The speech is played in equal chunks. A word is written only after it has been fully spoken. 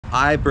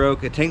I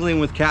broke a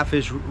Tanglin With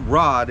Catfish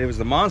rod. It was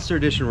the Monster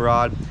Edition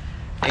rod,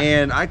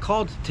 and I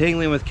called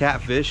Tanglin With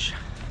Catfish,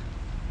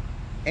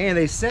 and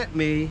they sent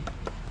me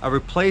a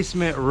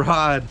replacement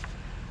rod.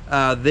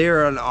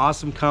 They're an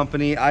awesome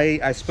company.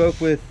 I spoke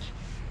with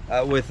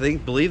I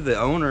believe the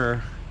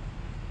owner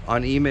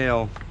on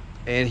email,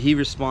 and he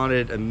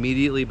responded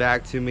immediately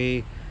back to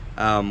me.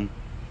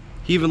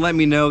 He even let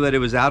me know that it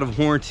was out of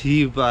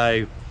warranty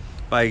by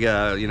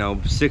you know,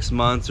 6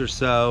 months or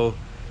so.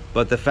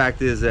 But the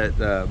fact is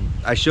that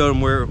I showed them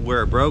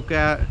where it broke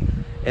at,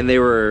 and they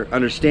were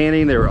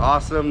understanding. They were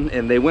awesome,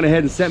 and they went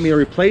ahead and sent me a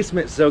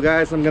replacement. So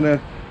guys, I'm gonna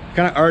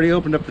kind of already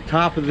opened up the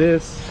top of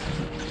this.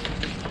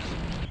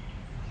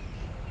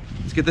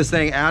 Let's get this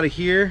thing out of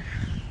here.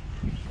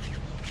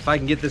 If I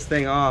can get this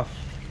thing off.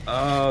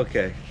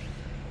 Okay.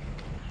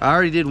 I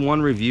already did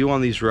one review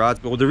on these rods,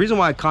 but the reason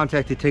why I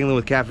contacted Tanglin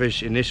With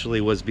Catfish initially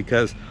was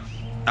because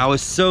I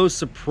was so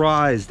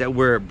surprised at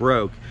where it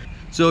broke.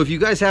 So if you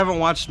guys haven't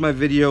watched my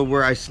video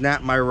where I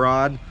snapped my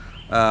rod,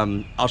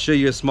 I'll show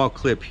you a small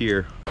clip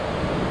here.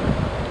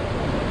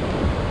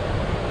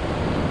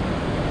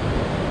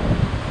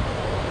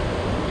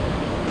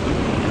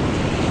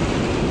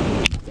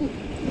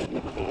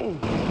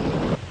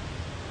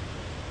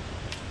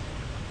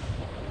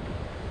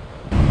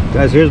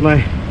 Guys, here's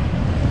my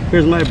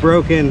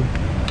broken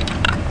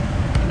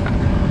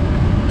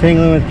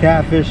Tanglin With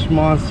Catfish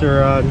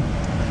monster rod.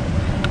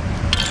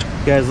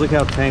 Guys, look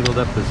how tangled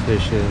up this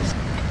fish is.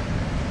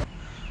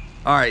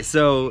 All right,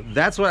 so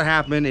that's what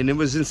happened, and it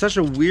was in such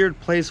a weird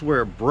place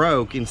where it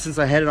broke, and since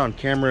I had it on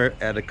camera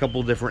at a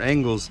couple different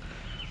angles,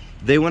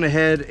 they went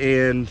ahead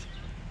and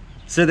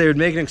said they would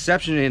make an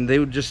exception, and they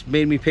would just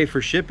made me pay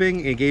for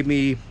shipping and gave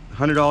me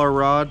 $100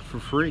 rod for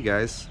free,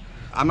 guys.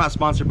 I'm not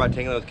sponsored by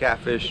Tanglin With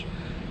Catfish,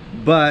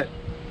 but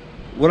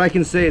what I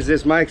can say is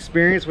this: my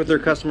experience with their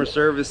customer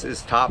service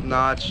is top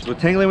notch. With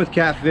Tanglin With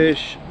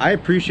Catfish, I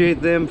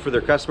appreciate them for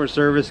their customer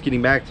service,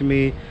 getting back to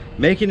me,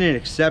 making an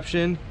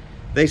exception.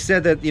 They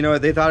said that, you know,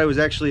 they thought it was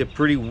actually a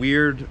pretty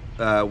weird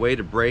way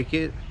to break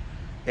it,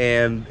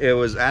 and it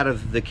was out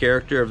of the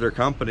character of their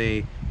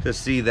company to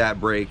see that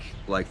break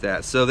like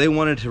that. So they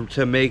wanted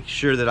to make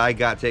sure that I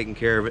got taken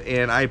care of,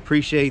 and I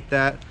appreciate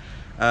that.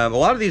 A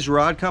lot of these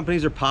rod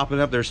companies are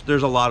popping up. There's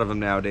a lot of them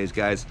nowadays,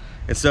 guys,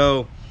 and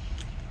so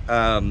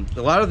a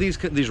lot of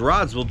these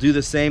rods will do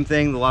the same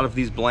thing. A lot of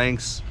these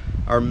blanks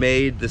are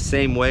made the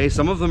same way.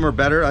 Some of them are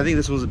better. I think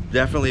this was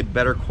definitely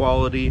better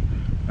quality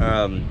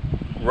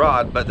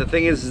rod, but the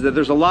thing is that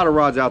there's a lot of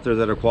rods out there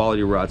that are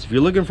quality rods. If you're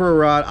looking for a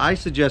rod, I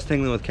suggest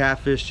Tanglin With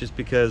Catfish, just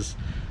because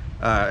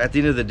at the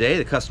end of the day,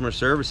 the customer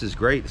service is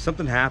great. If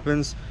something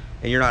happens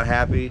and you're not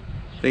happy,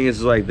 the thing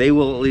is, like, they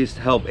will at least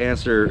help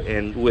answer,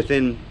 and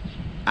within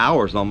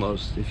hours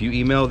almost. If you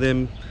email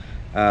them,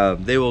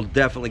 they will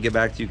definitely get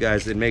back to you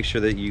guys and make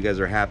sure that you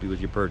guys are happy with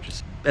your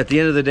purchase. At the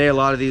end of the day, a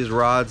lot of these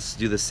rods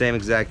do the same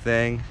exact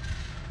thing,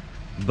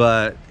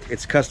 but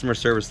it's customer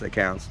service that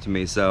counts to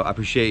me. So I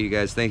appreciate you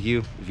guys. Thank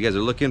you. If you guys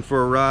are looking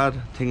for a rod,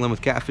 Tanglin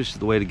With Catfish is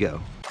the way to go.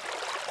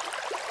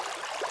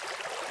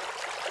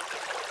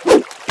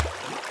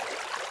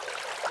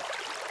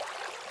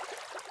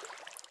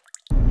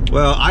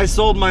 Well, I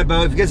sold my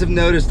boat. If you guys have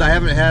noticed, we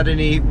haven't had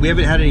any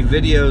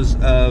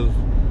videos of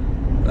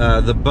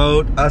the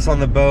boat, us on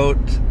the boat.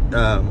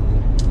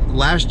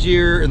 Last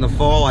year in the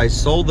fall, I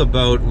sold the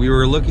boat. We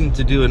were looking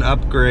to do an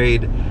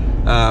upgrade,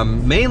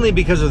 mainly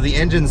because of the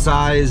engine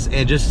size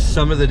and just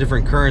some of the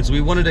different currents.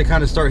 We wanted to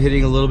kind of start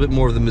hitting a little bit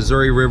more of the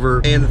Missouri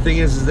River. And the thing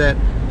is that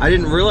I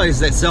didn't realize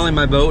that selling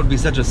my boat would be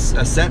such a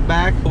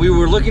setback. We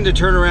were looking to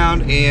turn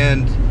around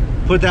and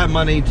put that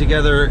money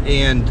together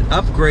and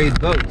upgrade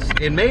boats.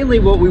 And mainly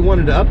what we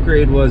wanted to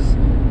upgrade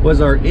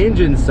was our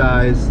engine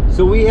size.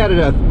 So we had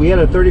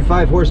a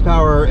 35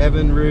 horsepower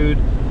Evinrude,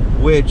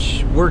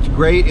 which worked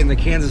great in the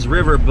Kansas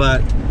River,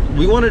 but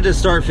we wanted to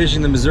start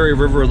fishing the Missouri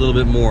River a little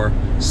bit more.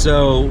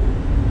 So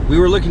we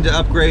were looking to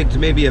upgrade to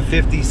maybe a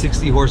 50,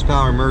 60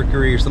 horsepower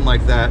Mercury or something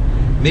like that.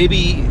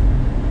 Maybe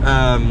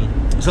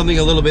something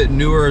a little bit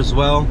newer as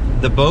well.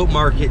 The boat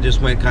market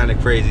just went kind of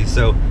crazy.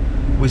 So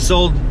we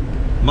sold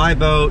my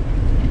boat,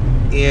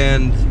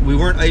 and we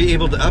weren't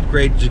able to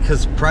upgrade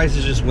because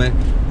prices just went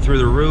through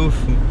the roof.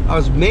 I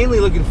was mainly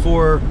looking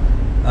for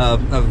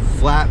a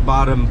flat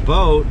bottom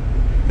boat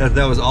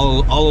that was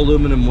all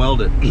aluminum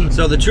welded.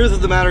 So the truth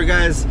of the matter,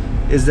 guys,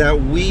 is that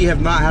we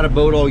have not had a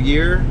boat all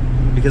year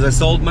because I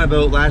sold my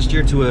boat last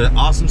year to an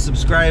awesome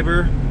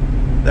subscriber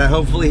that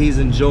hopefully he's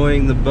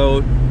enjoying the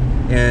boat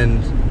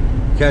and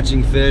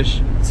catching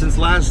fish. Since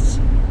last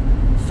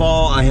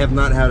fall, I have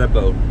not had a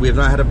boat. We have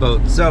not had a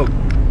boat. So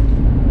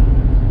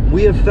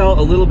we have felt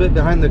a little bit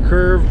behind the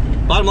curve.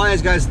 Bottom line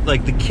is, guys,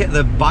 like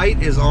the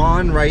bite is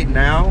on right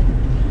now,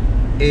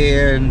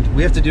 and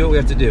we have to do what we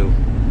have to do.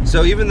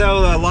 So even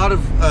though a lot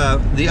of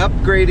the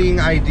upgrading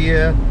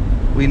idea,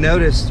 we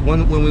noticed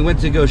when we went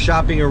to go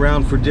shopping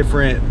around for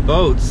different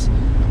boats,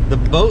 the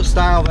boat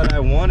style that I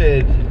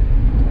wanted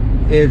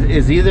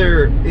is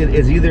either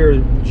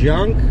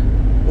junk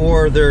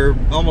or they're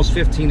almost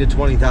 $15,000 to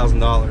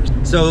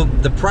 $20,000. So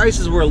the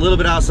prices were a little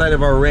bit outside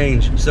of our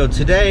range. So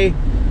today,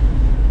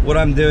 what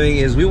I'm doing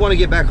is we want to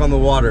get back on the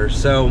water.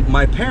 So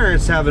my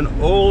parents have an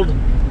old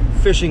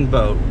fishing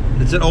boat.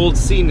 It's an old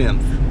sea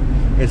nymph.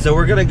 And so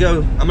I'm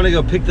gonna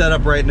go pick that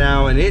up right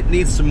now, and it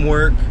needs some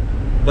work,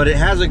 but it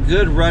has a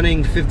good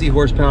running 50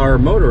 horsepower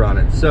motor on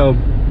it. So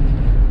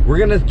we're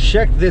gonna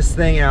check this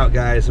thing out,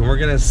 guys, and we're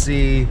gonna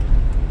see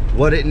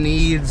what it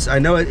needs. I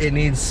know it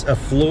needs a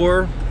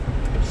floor,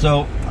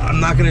 so I'm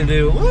not gonna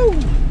do, woo!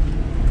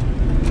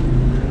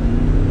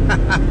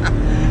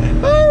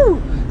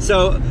 Woo!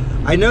 So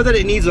I know that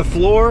it needs a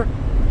floor.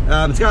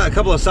 It's got a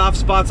couple of soft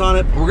spots on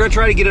it. We're gonna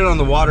try to get it on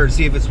the water and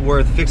see if it's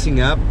worth fixing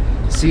up,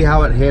 see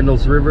how it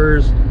handles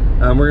rivers.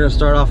 We're gonna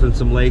start off in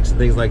some lakes and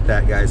things like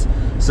that, guys.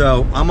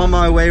 So I'm on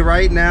my way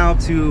right now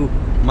to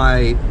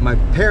my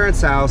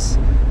parents' house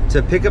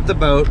to pick up the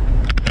boat.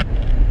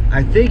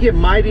 I think it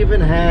might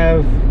even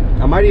have,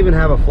 I might even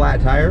have a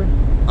flat tire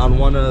on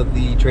one of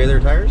the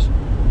trailer tires.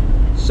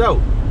 So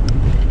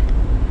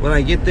when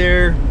I get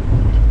there,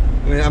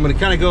 I'm gonna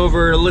kind of go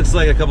over, it looks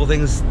like a couple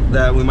things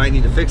that we might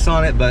need to fix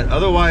on it, but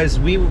otherwise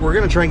we're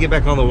gonna try and get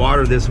back on the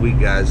water this week,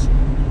 guys.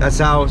 That's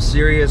how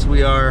serious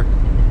we are.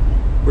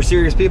 We're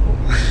serious people.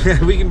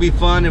 We can be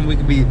fun and we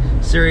can be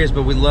serious,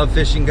 but we love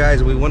fishing,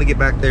 guys, and we want to get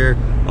back there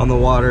on the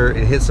water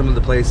and hit some of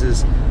the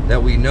places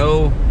that we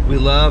know we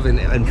love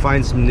and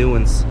find some new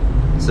ones.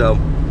 So,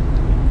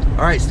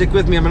 all right, stick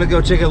with me. I'm gonna go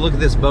take a look at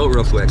this boat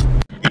real quick.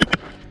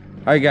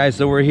 All right, guys,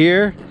 so we're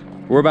here.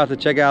 We're about to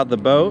check out the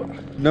boat.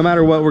 No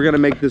matter what, we're gonna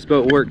make this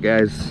boat work,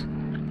 guys.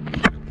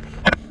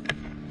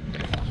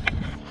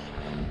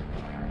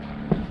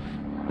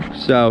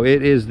 So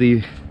it is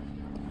the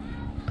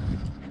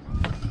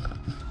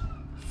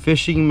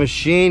fishing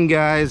machine,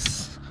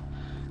 guys.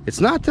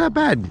 It's not that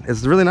bad.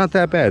 It's really not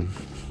that bad.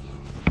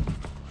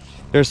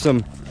 There's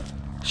some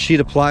sheet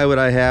of plywood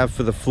I have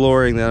for the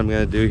flooring that I'm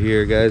gonna do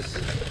here, guys.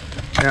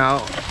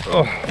 Now,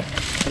 oh,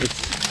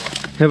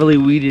 it's heavily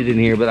weeded in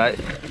here, but I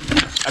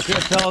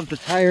can't tell if the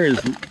tire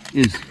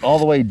is all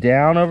the way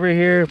down over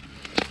here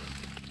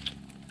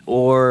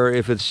or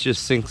if it's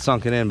just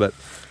sunken in, but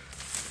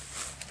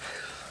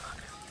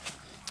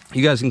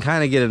you guys can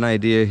kind of get an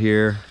idea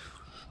here.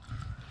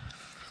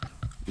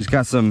 It's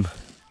got some,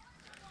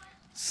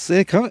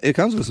 it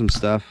comes with some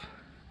stuff.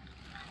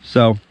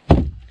 So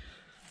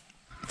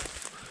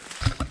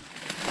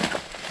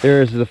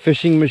there's the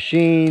fishing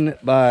machine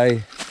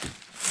by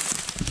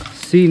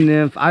Sea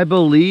Nymph. I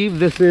believe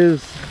this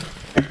is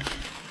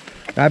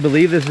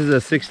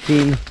a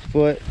 16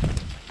 foot.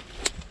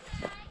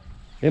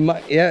 It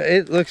might, yeah,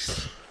 it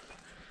looks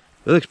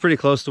pretty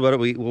close to what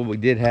we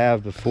did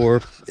have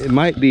before. It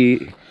might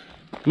be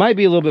a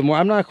little bit more.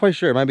 I'm not quite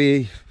sure. It might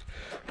be.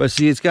 But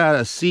see, it's got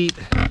a seat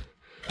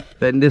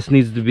that this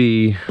needs to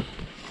be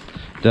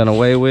done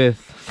away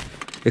with.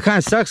 It kind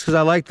of sucks because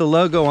I like the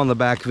logo on the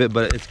back of it,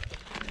 but it's,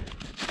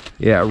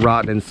 yeah,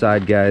 rotten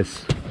inside,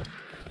 guys.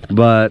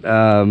 But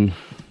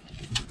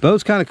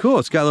boat's kind of cool.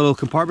 It's got a little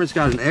compartment. It's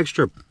got an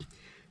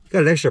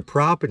extra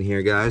prop in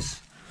here,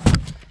 guys.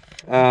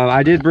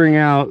 I did bring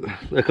out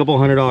a couple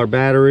 $100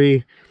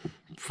 battery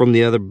from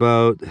the other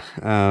boat.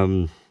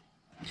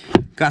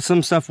 Got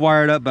some stuff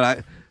wired up,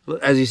 but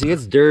as you see,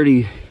 it's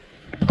dirty.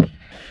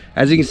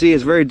 As you can see,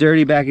 it's very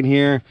dirty back in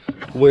here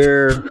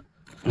where,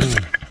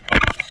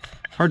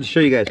 hard to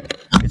show you guys.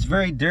 It's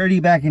very dirty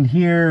back in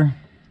here.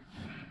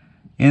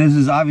 And this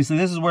is obviously,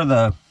 this is where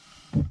the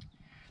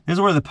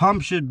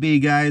pump should be,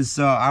 guys.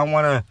 So I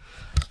want to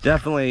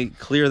definitely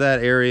clear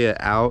that area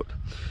out.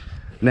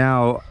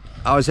 Now,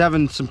 I was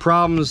having some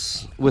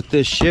problems with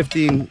this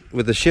shifting,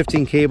 with the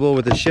shifting cable,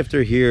 with the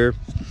shifter here.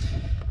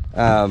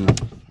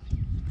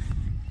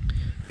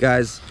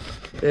 Guys,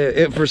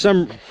 for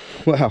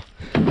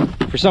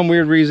some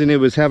weird reason, it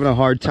was having a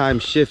hard time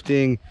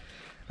shifting.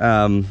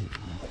 It's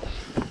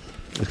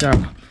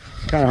kind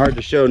of hard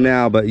to show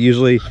now, but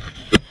usually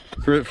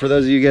for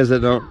those of you guys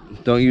that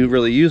don't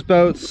really use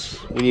boats,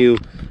 when you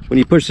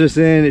push this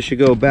in, it should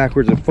go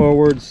backwards and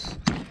forwards.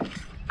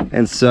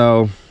 And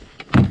so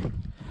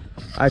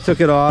I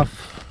took it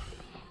off,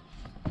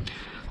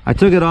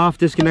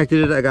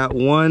 disconnected it. I got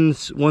one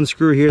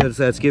screw here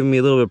that's giving me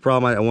a little bit of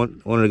problem. I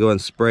wanted to go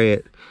and spray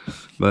it,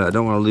 but I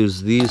don't want to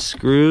lose these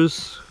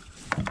screws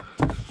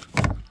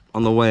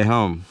on the way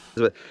home.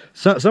 But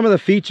some of the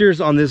features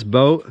on this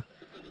boat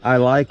I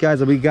like,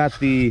 guys. We got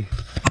the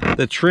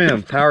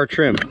trim, power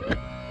trim,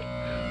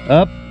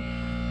 up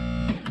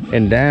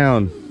and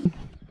down.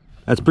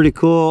 That's pretty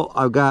cool.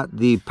 I've got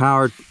the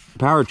power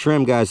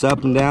trim, guys,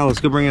 up and down. Let's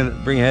go bring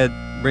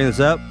this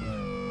up.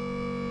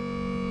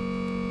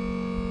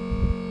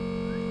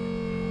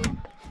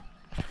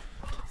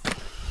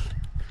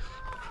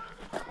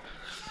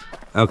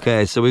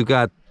 Okay, so we've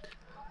got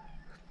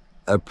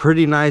a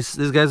pretty nice,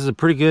 this guy's a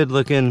pretty good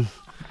looking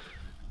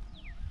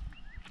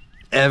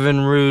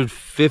Evinrude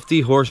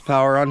 50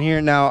 horsepower on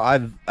here. Now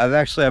I've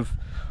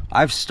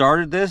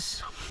started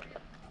this.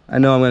 I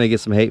know I'm gonna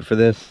get some hate for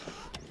this,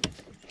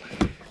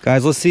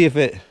 guys. Let's see if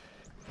it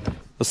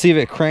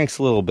cranks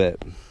a little bit.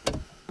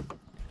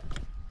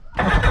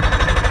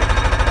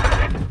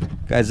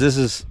 Guys, this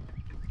is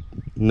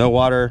no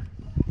water,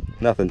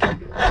 nothing. You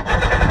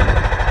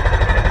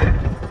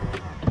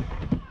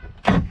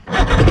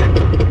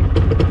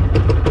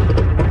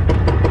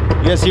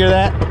guys hear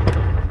that?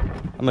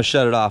 I'm gonna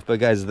shut it off, but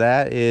guys,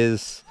 that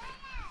is,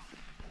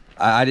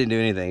 I didn't do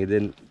anything. It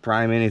didn't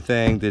prime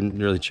anything, didn't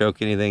really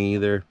choke anything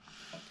either.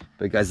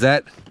 But guys,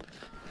 that,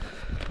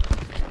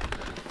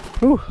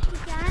 whew,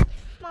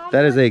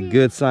 that is a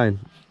good sign.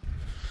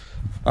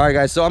 All right,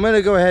 guys, so I'm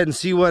gonna go ahead and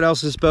see what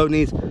else this boat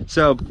needs.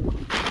 So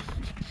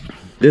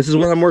this is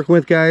what I'm working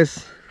with,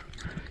 guys.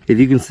 If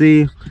you can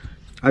see,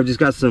 I've just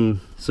got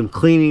some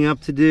cleaning up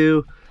to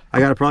do. I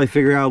gotta probably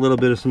figure out a little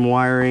bit of some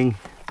wiring.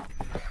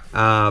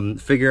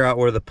 Figure out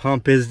where the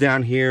pump is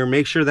down here,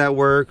 make sure that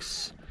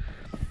works.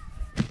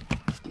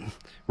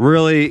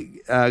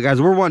 Really,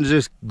 guys, we're wanting to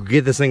just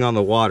get this thing on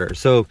the water.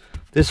 So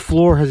this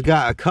floor has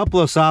got a couple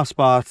of soft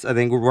spots, I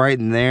think, right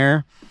in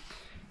there.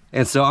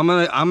 And so I'm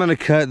gonna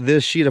cut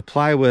this sheet of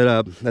plywood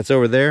up that's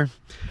over there.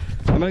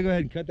 I'm gonna go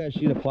ahead and cut that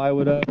sheet of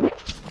plywood up,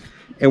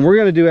 and we're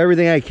gonna do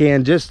everything I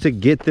can just to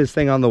get this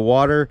thing on the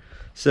water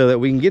so that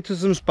we can get to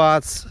some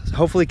spots,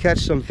 hopefully catch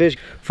some fish.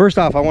 First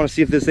off, I want to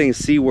see if this thing is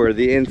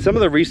seaworthy. And some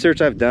of the research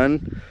I've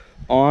done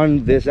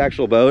on this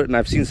actual boat, and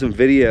I've seen some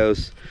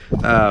videos,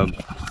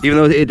 even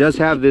though it does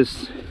have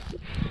this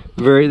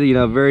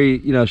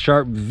very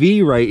sharp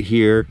V right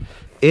here,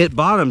 it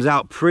bottoms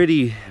out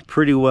pretty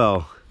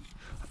well.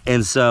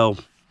 And so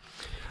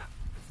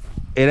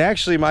it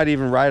actually might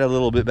even ride a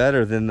little bit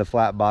better than the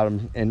flat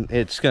bottom, and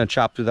it's going to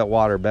chop through that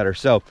water better.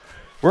 So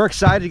we're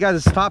excited,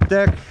 guys. This top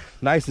deck,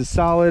 nice and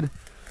solid.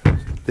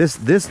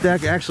 This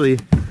deck actually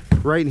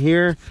right in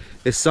here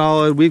is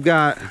solid. We've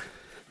got,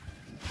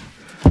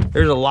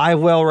 there's a live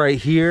well right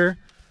here.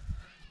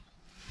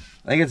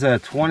 I think it's a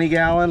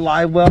 20-gallon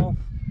live well.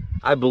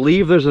 I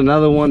believe there's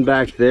another one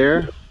back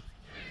there.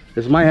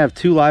 This might have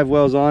 2 live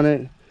wells on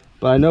it,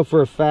 but I know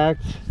for a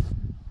fact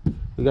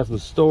we got some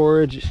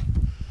storage.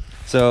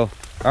 So,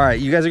 all right,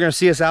 you guys are gonna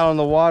see us out on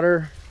the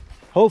water.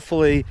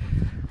 Hopefully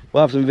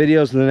we'll have some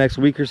videos in the next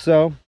week or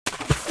so.